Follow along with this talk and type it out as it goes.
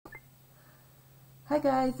Hi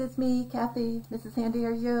guys, it's me, Kathy. Mrs. Handy,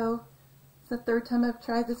 are you? It's the third time I've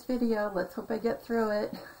tried this video. Let's hope I get through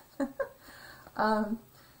it.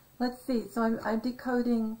 Let's see. So I'm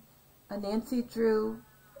decoding a Nancy Drew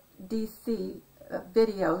DC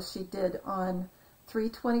video she did on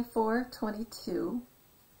 3/24/22,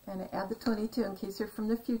 and I add the 22 in case you're from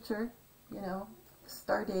the future, you know,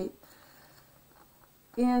 star date.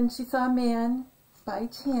 And she saw a man by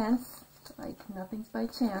chance, like nothing's by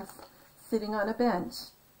chance, sitting on a bench,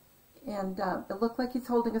 and it looked like he's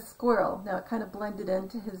holding a squirrel. Now it kind of blended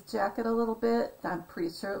into his jacket a little bit. I'm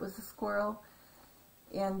pretty sure it was a squirrel.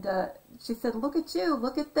 And she said, "Look at you,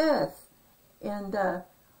 look at this." And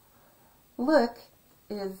look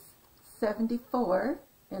is 74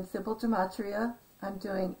 in simple gematria. I'm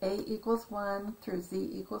doing A equals 1 through Z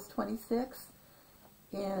equals 26.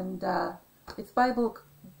 And it's Bible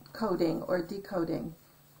coding or decoding.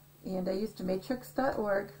 And I used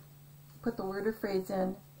matrix.org, put the word or phrase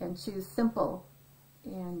in, and choose simple,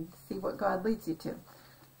 and see what God leads you to.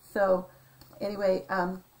 So anyway,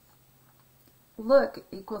 look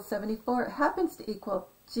equals 74. It happens to equal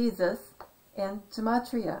Jesus and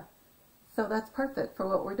gematria. So that's perfect for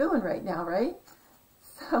what we're doing right now, right?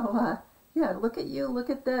 So yeah, look at you,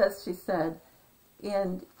 look at this, she said.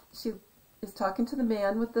 And she is talking to the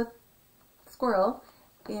man with the squirrel,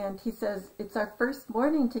 and he says, "It's our first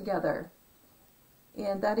morning together."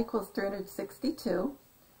 And that equals 362.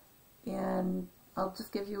 And I'll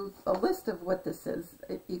just give you a list of what this is.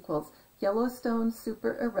 It equals Yellowstone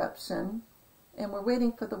super eruption. And we're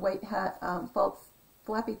waiting for the white hat false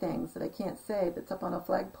flappy things that I can't say that's up on a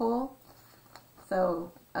flagpole.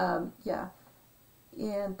 So, yeah.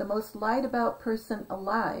 And the most lied about person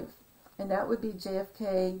alive. And that would be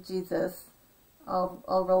JFK, Jesus, all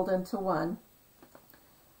rolled into one.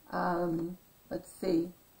 Let's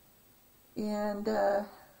see. And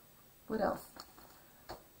what else?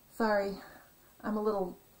 Sorry, I'm a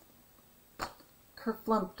little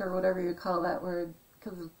kerflumped, or whatever you call that word,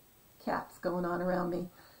 because of cats going on around me.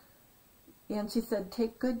 And she said,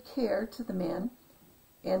 "Take good care," to the man,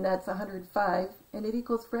 and that's 105, and it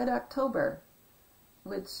equals Red October,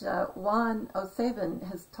 which Juan O Savin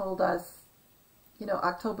has told us, you know,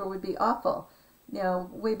 October would be awful. Now,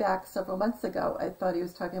 way back several months ago, I thought he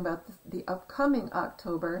was talking about the upcoming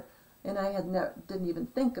October, and I didn't even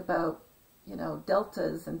think about, you know,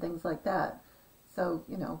 deltas and things like that. So,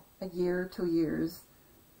 you know, a year, 2 years.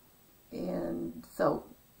 And so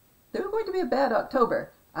there's going to be a bad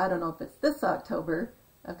October. I don't know if it's this October.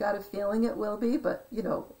 I've got a feeling it will be, but, you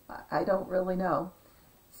know, I don't really know.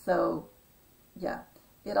 So, yeah.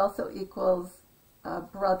 It also equals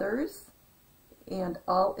brothers, and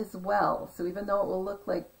all is well. So even though it will look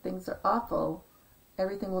like things are awful,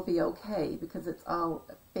 everything will be okay because it's all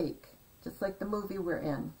fake, just like the movie we're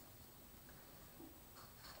in.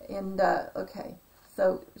 And, okay,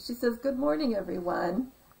 so she says, "Good morning,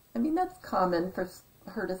 everyone." I mean, that's common for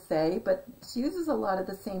her to say, but she uses a lot of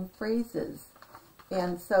the same phrases.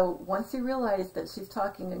 And so once you realize that she's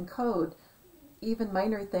talking in code, even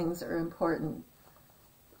minor things are important.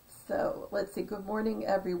 So let's see, "Good morning,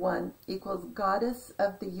 everyone" equals Goddess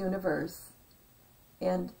of the Universe,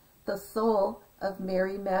 and the soul of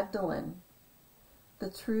Mary Magdalene, the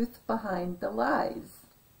truth behind the lies.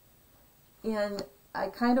 And I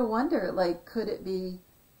kind of wonder, like, could it be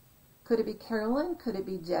Carolyn? Could it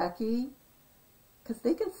be Jackie? Because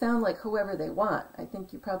they can sound like whoever they want. I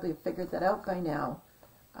think you probably have figured that out by now.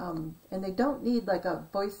 And they don't need like a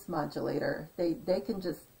voice modulator. They can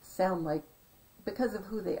just sound like, because of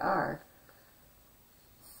who they are.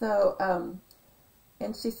 So,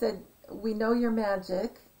 and she said, "We know your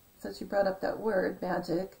magic." So she brought up that word,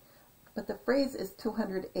 magic. But the phrase is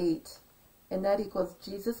 208, and that equals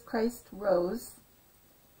Jesus Christ rose.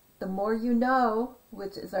 The more you know,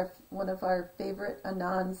 which is one of our favorite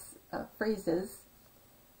Anon's phrases,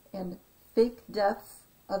 and fake deaths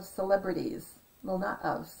of celebrities. Well, not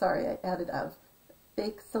of, sorry, I added of.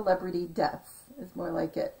 Fake celebrity deaths is more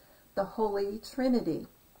like it. The Holy Trinity.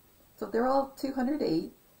 So they're all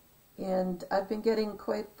 208, and I've been getting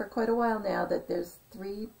for quite a while now that there's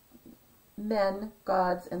 3 men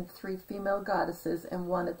gods and 3 female goddesses and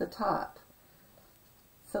 1 at the top.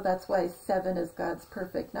 So that's why 7 is God's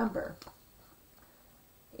perfect number.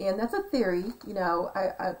 And that's a theory, you know,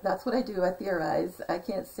 that's what I do, I theorize. I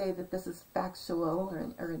can't say that this is factual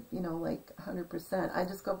or you know, like 100%. I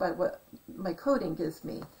just go by what my coding gives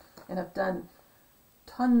me. And I've done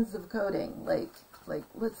tons of coding, like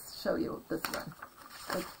let's show you this one,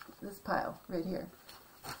 like this pile right here.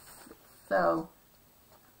 So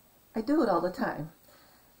I do it all the time.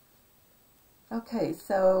 Okay,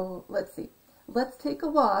 so let's see. let's take a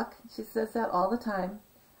walk. She says that all the time.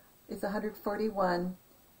 Is 141,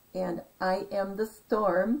 and I am the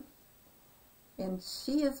storm, and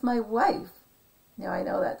she is my wife. Now, I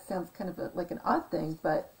know that sounds kind of like an odd thing,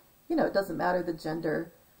 but, you know, it doesn't matter the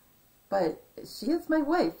gender, but she is my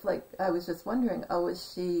wife. Like, I was just wondering, oh,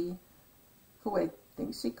 is she who I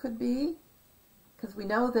think she could be? Because we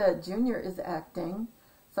know that Junior is acting,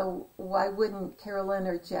 so why wouldn't Carolyn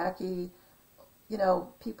or Jackie, you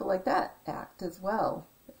know, people like that act as well?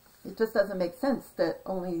 It just doesn't make sense that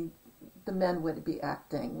only the men would be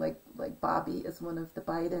acting. Like Bobby is one of the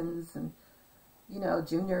Bidens, and, you know,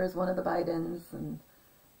 Junior is one of the Bidens, and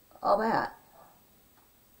all that.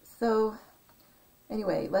 So,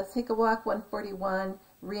 anyway, let's take a walk, 141.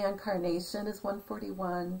 Reincarnation is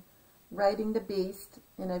 141. Riding the beast,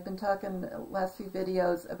 and I've been talking the last few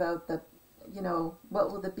videos about the, you know,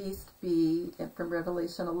 what will the beast be from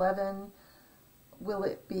Revelation 11? Will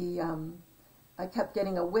it be, I kept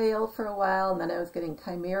getting a whale for a while, and then I was getting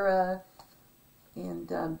chimera. And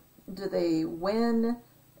do they win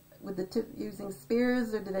with the tip using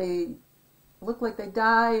spears, or do they look like they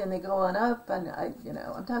die and they go on up? And you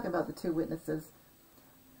know, I'm talking about the two witnesses.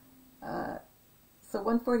 So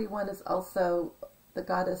 141 is also the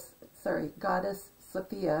goddess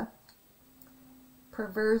Sophia,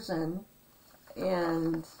 perversion.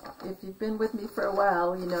 And if you've been with me for a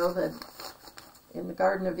while, you know that in the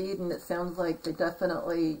Garden of Eden, it sounds like they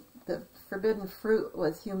definitely, the forbidden fruit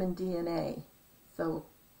was human DNA. So,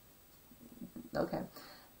 okay.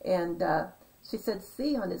 And she said,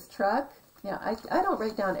 C on his truck. Yeah, I don't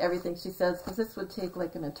write down everything she says because this would take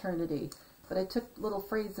like an eternity. But I took little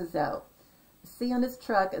phrases out. C on his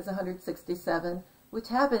truck is 167, which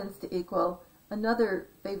happens to equal another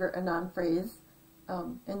favorite Anon phrase,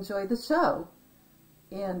 enjoy the show,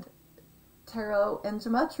 and tarot and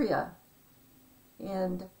gematria.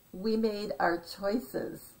 And we made our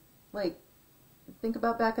choices. Like, think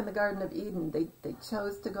about back in the Garden of Eden. They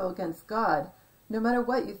chose to go against God. No matter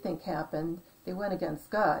what you think happened, they went against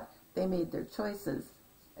God. They made their choices.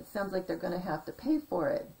 It sounds like they're going to have to pay for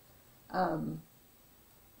it.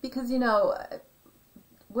 Because, you know,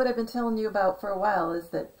 what I've been telling you about for a while is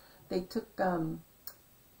that they took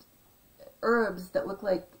herbs that look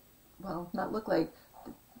like, well, not look like,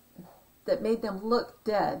 that made them look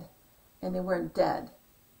dead, and they weren't dead.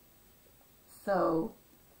 So,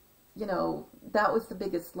 you know, that was the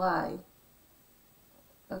biggest lie.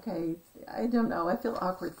 Okay, I don't know. I feel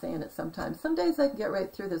awkward saying it sometimes. Some days I can get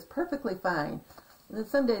right through this perfectly fine. And then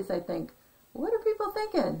some days I think, what are people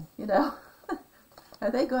thinking? You know? Are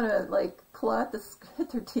they going to, like, claw at their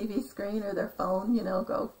TV screen or their phone, you know,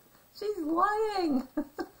 go, she's lying? I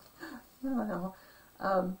don't know.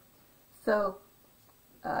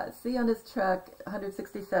 C on his truck,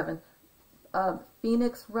 167.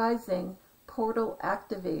 Phoenix rising, portal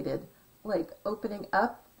activated, like opening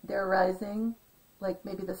up, they're rising, like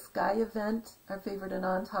maybe the sky event our favorite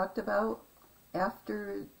Anon talked about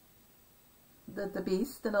after the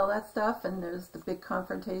beast and all that stuff, and there's the big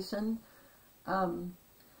confrontation.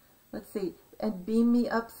 Let's see, and beam me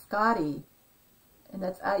up Scotty, and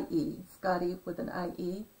that's I-E, Scotty with an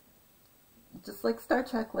I-E, just like Star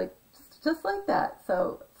Trek, like just like that.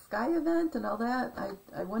 So sky event and all that,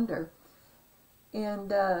 I wonder.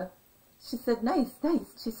 And she said, nice,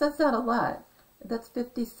 nice. She says that a lot. That's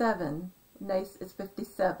 57. Nice is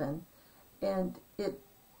 57. And it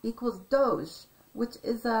equals Doge, which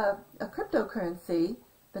is a cryptocurrency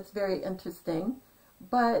that's very interesting.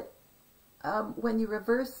 But when you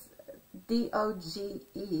reverse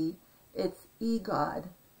D-O-G-E, it's E-God.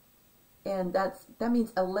 And that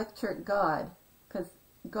means electric God, because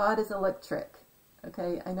God is electric.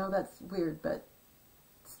 Okay, I know that's weird, but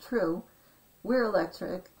it's true. We're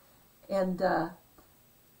electric. And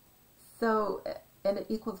and it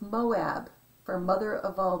equals Moab for mother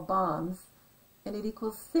of all bombs, and it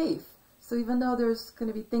equals safe. So even though there's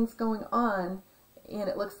going to be things going on, and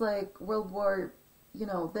it looks like World War, you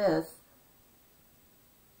know, this,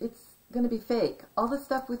 it's going to be fake. All the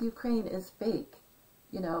stuff with Ukraine is fake,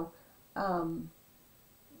 you know.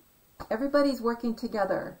 Everybody's working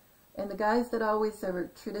together, and the guys that always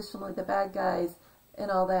are traditionally the bad guys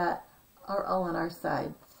and all that are all on our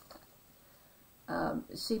side.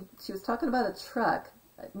 She was talking about a truck,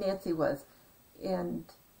 Nancy was, and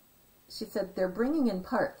she said they're bringing in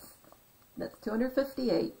parts. That's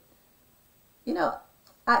 258. You know,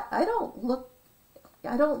 I don't look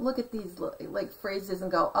at these like phrases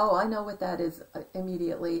and go, oh, I know what that is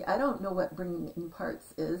immediately. I don't know what bringing in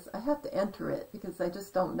parts is. I have to enter it because I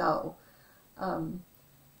just don't know.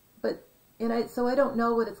 So I don't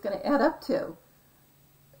know what it's going to add up to.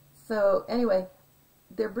 So anyway,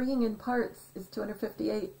 they're bringing in parts is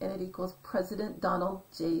 258, and it equals President Donald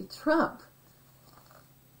J. Trump.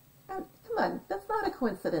 And, come on, that's not a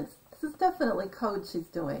coincidence. This is definitely code she's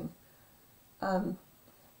doing.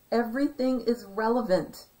 Everything is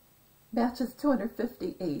relevant. Matches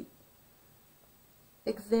 258.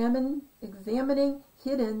 Examining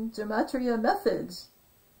hidden gematria message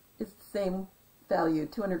is the same value,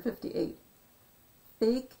 258.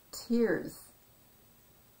 Fake tears,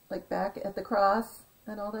 like back at the cross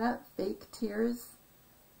and all that, fake tears.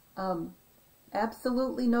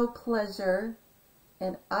 Absolutely no pleasure,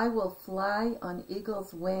 and I will fly on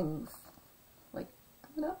eagle's wings, like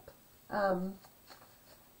coming up.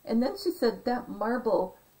 And then she said that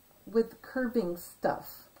marble with curving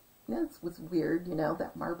stuff. That was weird, you know,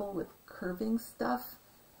 that marble with curving stuff.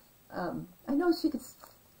 I know she could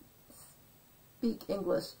speak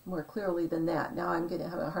English more clearly than that. Now I'm going to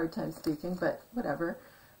have a hard time speaking, but whatever.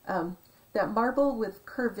 That marble with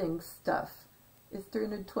curving stuff is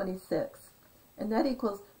 326. And that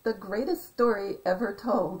equals the greatest story ever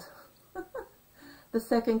told. The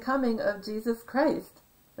second coming of Jesus Christ.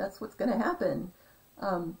 That's what's going to happen.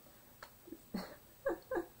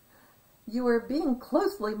 You are being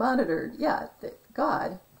closely monitored. Yeah,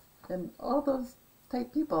 God and all those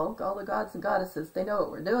type people, all the gods and goddesses, they know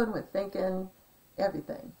what we're doing, we're thinking,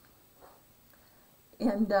 everything.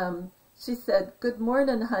 And she said, "Good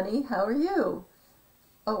morning, honey. How are you?"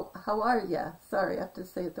 Oh, how are ya? Sorry, I have to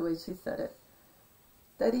say it the way she said it.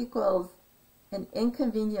 That equals an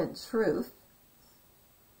inconvenient truth,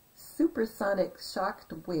 supersonic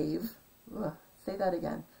shocked wave. Ugh, say that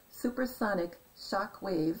again. Supersonic shock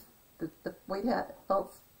wave. The white hat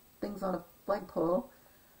belts things on a flagpole.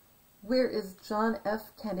 Where is John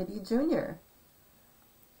F. Kennedy Jr.?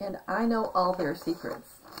 And I know all their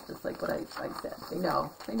secrets, just like what I said. They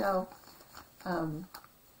know.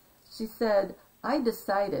 She said, I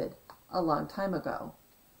decided a long time ago,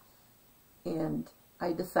 and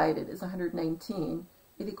I decided is 119.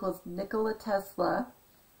 It equals Nikola Tesla,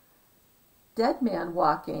 dead man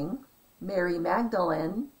walking, Mary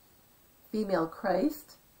Magdalene, female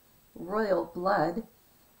Christ, royal blood,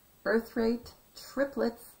 birthright,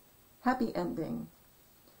 triplets, happy ending.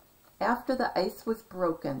 After the ice was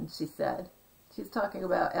broken, she said. She's talking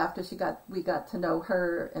about after we got to know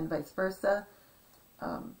her and vice versa.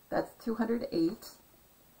 That's 208.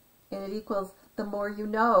 And it equals The More You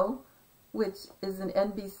Know, which is an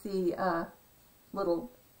NBC little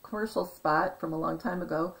commercial spot from a long time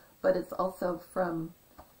ago, but it's also from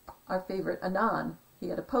our favorite Anon. He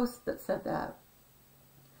had a post that said that.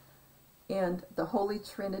 And the Holy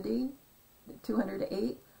Trinity,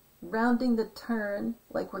 208, rounding the turn,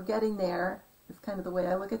 like we're getting there, is kind of the way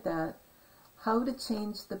I look at that. How to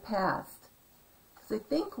change the past. Because I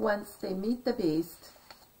think once they meet the beast,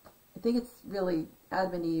 I think it's really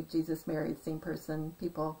Adam and Eve, Jesus, Mary, same person,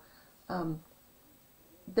 people,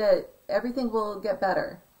 that everything will get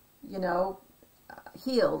better, you know,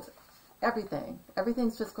 healed, everything.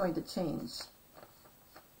 Everything's just going to change.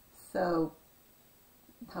 So,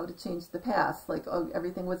 how to change the past, like, oh,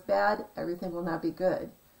 everything was bad, everything will not be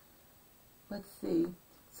good. Let's see.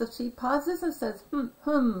 So she pauses and says,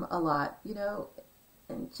 a lot, you know,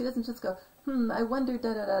 and she doesn't just go, I wonder,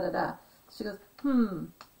 da-da-da-da-da. She goes,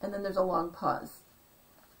 and then there's a long pause.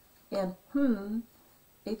 And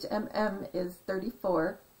HMM is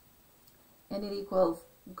 34, and it equals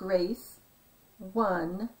grace,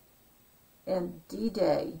 one, and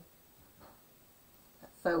D-Day.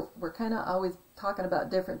 So we're kind of always talking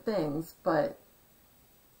about different things, but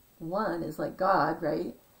one is like God,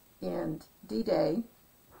 right? And D-Day,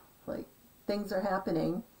 like things are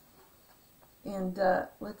happening. And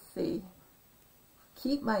let's see.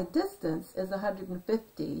 Keep my distance is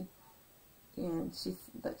 150, and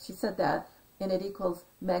she said that, and it equals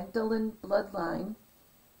Magdalene bloodline,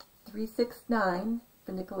 369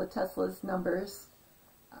 for Nikola Tesla's numbers.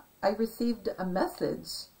 I received a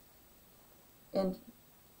message, and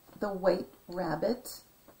the white rabbit,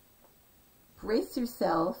 brace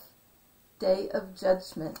yourself, day of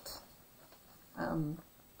judgment.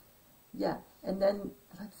 Yeah, and then,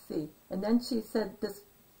 let's see, and then she said this,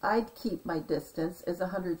 I'd keep my distance is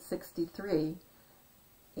 163,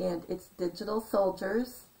 and it's digital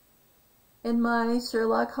soldiers, and my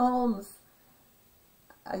Sherlock Holmes.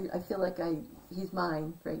 I feel like he's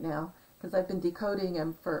mine right now, because I've been decoding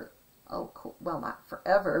him for, well, not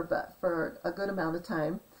forever, but for a good amount of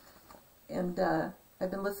time. And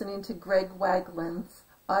I've been listening to Greg Wagland's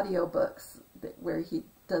audiobooks where he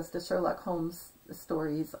does the Sherlock Holmes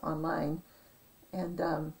stories online. And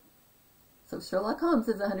so Sherlock Holmes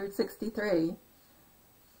is 163.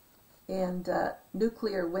 And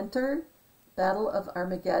nuclear winter Battle of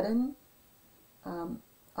Armageddon.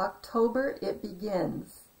 October, it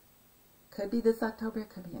begins. Could be this October,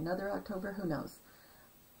 could be another October, who knows.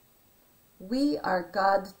 We are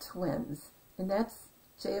God twins, and that's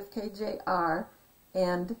JFK Jr.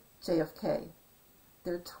 and JFK.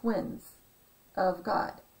 They're twins of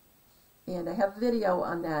God. And I have a video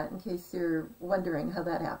on that in case you're wondering how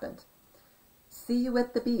that happened. See you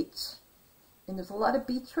at the beach. And there's a lot of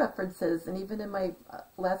beach references, and even in my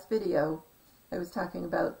last video, I was talking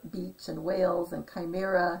about beach and whales and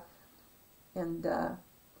chimera, and I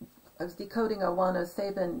was decoding a Juan O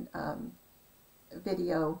Savin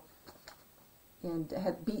video, and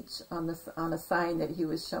had beach on a sign that he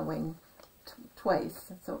was showing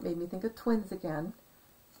twice, so it made me think of twins again,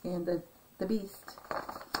 and the beast,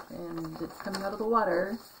 and it's coming out of the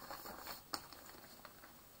water.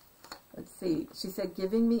 Let's see, she said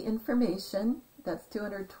giving me information, that's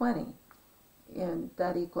 220, and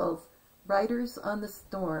that equals riders on the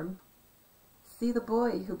storm, see the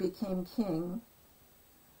boy who became king,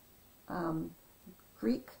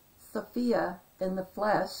 Greek Sophia in the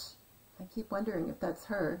flesh, I keep wondering if that's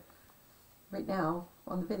her right now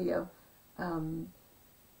on the video.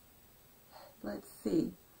 Let's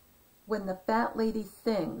see, when the fat lady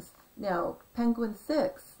sings. Now, Penguin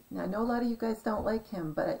 6, now I know a lot of you guys don't like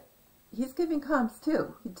him, but he's giving comms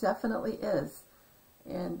too. He definitely is.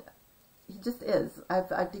 And he just is.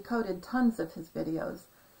 I've decoded tons of his videos.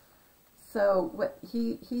 So what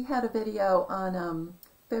he had a video on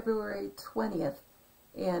February 20th,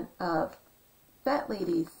 and a fat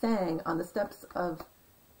lady sang on the steps of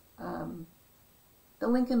the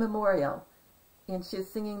Lincoln Memorial, and she was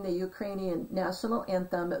singing the Ukrainian national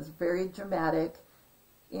anthem. It was very dramatic,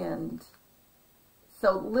 and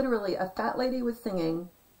so literally a fat lady was singing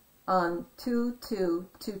on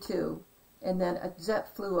 2222, and then a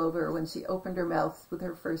jet flew over when she opened her mouth with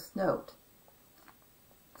her first note.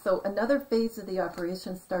 So another phase of the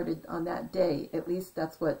operation started on that day. At least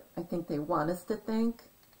that's what I think they want us to think.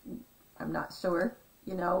 I'm not sure,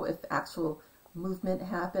 you know, if actual movement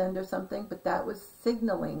happened or something, but that was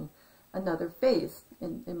signaling another phase,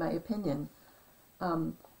 in my opinion.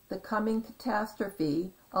 The coming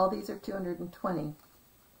catastrophe, all these are 220.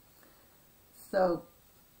 So,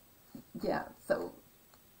 yeah, so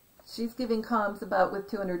she's giving comms about with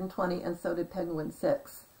 220, and so did Penguin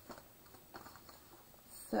 6.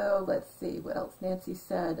 So let's see what else Nancy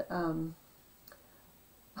said. Oh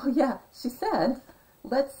yeah, she said,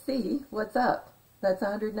 let's see what's up. That's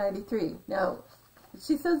 193. Now,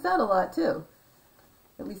 she says that a lot too.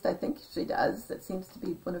 At least I think she does. That seems to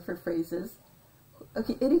be one of her phrases.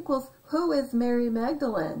 Okay, it equals, who is Mary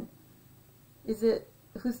Magdalene? Is it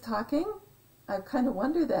who's talking? I kind of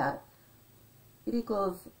wonder that. It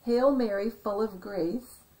equals, Hail Mary, full of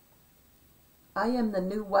grace. I am the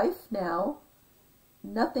new wife now.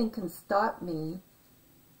 Nothing can stop me.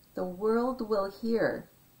 The world will hear.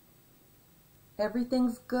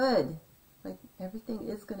 Everything's good. Like, everything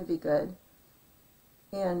is going to be good.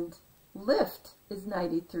 And lift is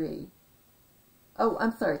 93. Oh,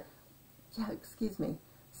 I'm sorry. Yeah, excuse me.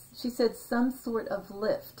 She said some sort of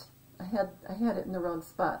lift. I had it in the wrong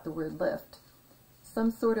spot, the word lift. Some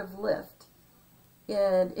sort of lift.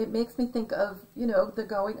 And it makes me think of, you know, the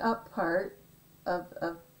going up part of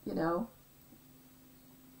you know,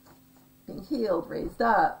 being healed, raised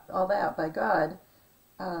up, all that by God.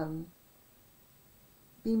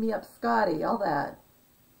 Beam me up, Scotty, all that.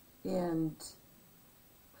 And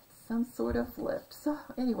some sort of lift. So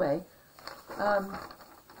anyway,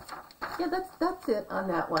 yeah, that's it on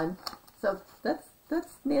that one. So that's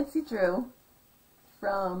Nancy Drew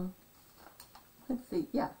from, let's see,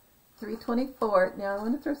 yeah, 324. Now I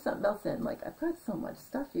want to throw something else in. Like, I've got so much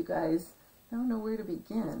stuff, you guys. I don't know where to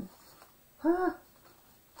begin. Huh?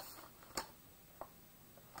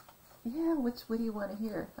 Yeah, what do you want to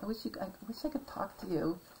hear? I wish I could talk to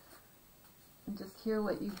you and just hear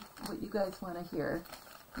what you guys want to hear.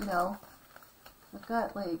 You know, I've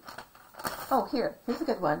got like, oh, here's a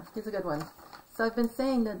good one. Here's a good one. So I've been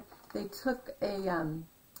saying that they took a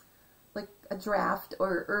like a draft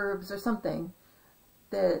or herbs or something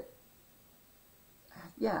that,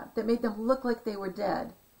 yeah, that made them look like they were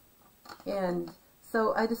dead. And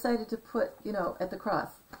so I decided to put, you know, at the cross.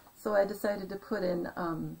 So I decided to put in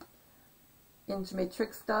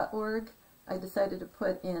matrix.org, I decided to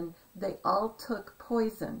put in, they all took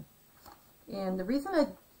poison. And the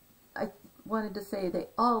reason I wanted to say they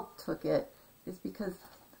all took it is because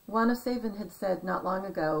Juan O Savin had said not long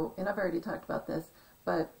ago, and I've already talked about this,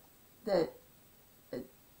 but that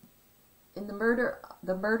in the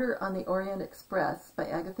murder on the Orient Express by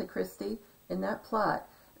Agatha Christie, in that plot,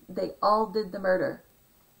 they all did the murder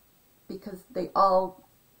because they all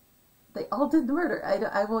did the murder.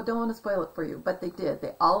 Don't want to spoil it for you, but they did.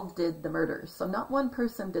 They all did the murder. So not one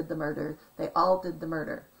person did the murder. They all did the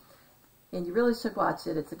murder. And you really should watch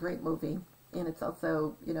it. It's a great movie. And it's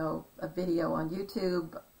also, you know, a video on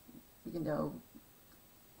YouTube. You know,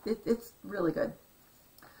 it's really good.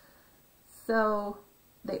 So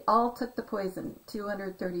they all took the poison,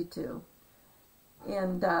 232.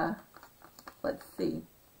 And let's see.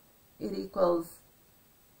 It equals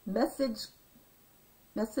message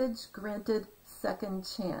granted second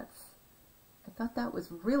chance. I thought that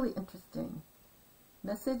was really interesting.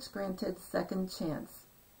 Message granted second chance.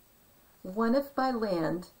 1 if by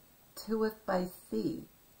land, 2 if by sea.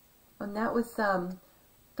 And that was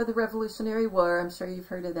for the Revolutionary War. I'm sure you've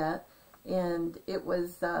heard of that. And it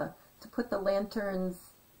was to put the lanterns,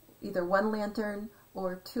 either 1 lantern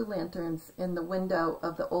or 2 lanterns in the window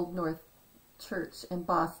of the Old North Church in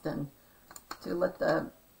Boston to let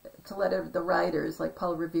the riders, like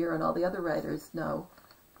Paul Revere and all the other riders, know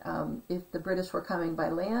if the British were coming by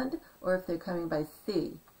land or if they're coming by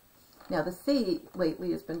sea. Now, the sea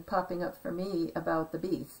lately has been popping up for me about the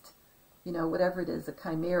beast. You know, whatever it is, a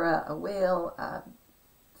chimera, a whale,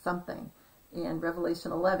 something. And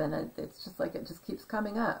Revelation 11, it's just like it just keeps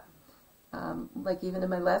coming up. Like even in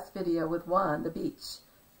my last video with Juan, the beach.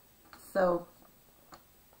 So,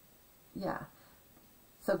 yeah.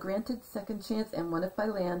 So granted second chance, and 1 if by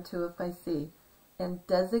land, 2 if by sea. And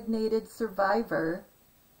designated survivor,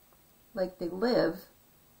 like they live,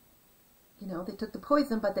 you know, they took the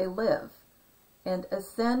poison, but they live. And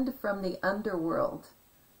ascend from the underworld.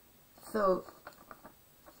 So,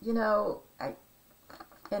 you know,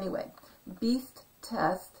 anyway, beast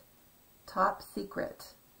test, top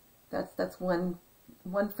secret. That's one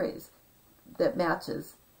phrase that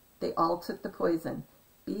matches. They all took the poison.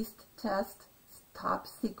 Beast test, top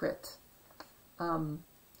secret.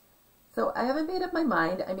 So I haven't made up my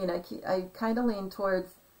mind. I mean, I kind of lean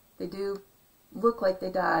towards they do look like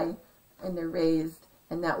they die and they're raised,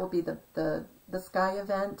 and that will be the sky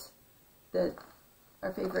event that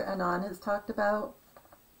our favorite Anon has talked about.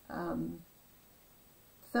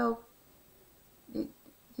 So, you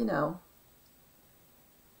know.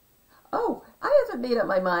 Oh, I haven't made up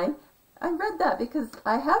my mind. I read that because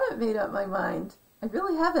I haven't made up my mind. I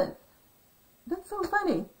really haven't. That's so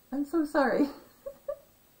funny. I'm so sorry.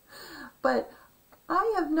 But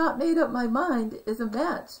I have not made up my mind is a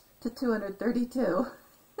match to 232.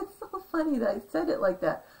 It's so funny that I said it like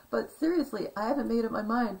that. But seriously, I haven't made up my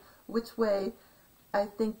mind which way I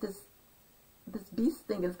think this beast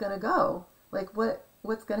thing is going to go. Like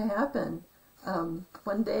what's going to happen.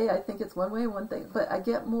 One day I think it's one way, one thing. But I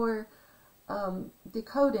get more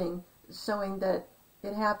decoding showing that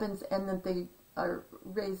it happens and that they are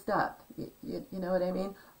raised up. You know what I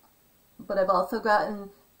mean? But I've also gotten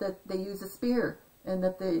that they use a spear and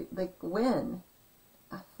that they win.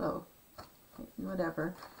 So,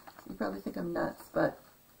 whatever. You probably think I'm nuts, but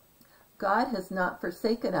God has not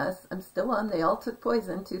forsaken us. I'm still on They All Took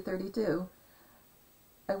Poison, 232.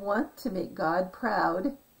 I want to make God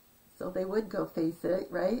proud, so they would go face it,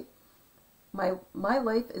 right? My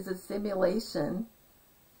life is a simulation,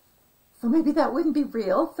 so maybe that wouldn't be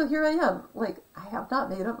real. So here I am, like, I have not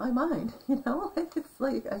made up my mind, you know? It's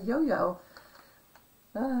like a yo-yo.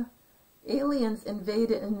 Aliens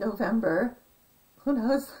invaded in November. Who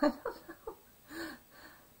knows? I don't know.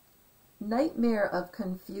 Nightmare of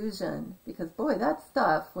confusion. Because, boy, that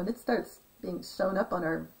stuff, when it starts being shown up on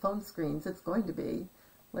our phone screens, it's going to be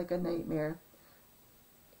like a nightmare.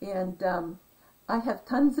 And I have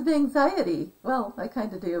tons of anxiety. Well, I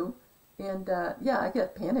kind of do. And, yeah, I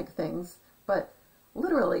get panic things. But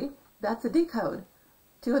literally, that's a decode.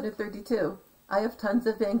 232. I have tons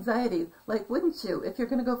of anxiety. Like, wouldn't you, if you're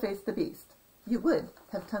going to go face the beast? You would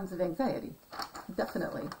have tons of anxiety.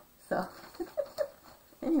 Definitely. So,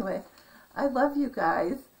 anyway, I love you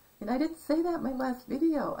guys. And I didn't say that in my last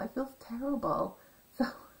video. I feel terrible. So,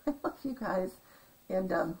 I love you guys.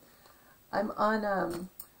 And I'm on,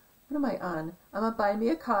 what am I on? I'm on Buy Me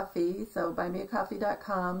a Coffee. So,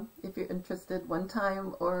 buymeacoffee.com if you're interested, one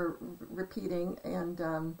time or repeating. And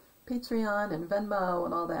Patreon and Venmo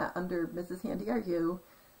and all that under Mrs. Handy Are You.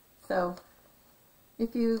 So,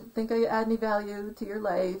 if you think I add any value to your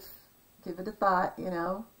life, give it a thought, you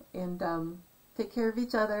know, and take care of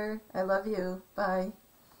each other. I love you. Bye.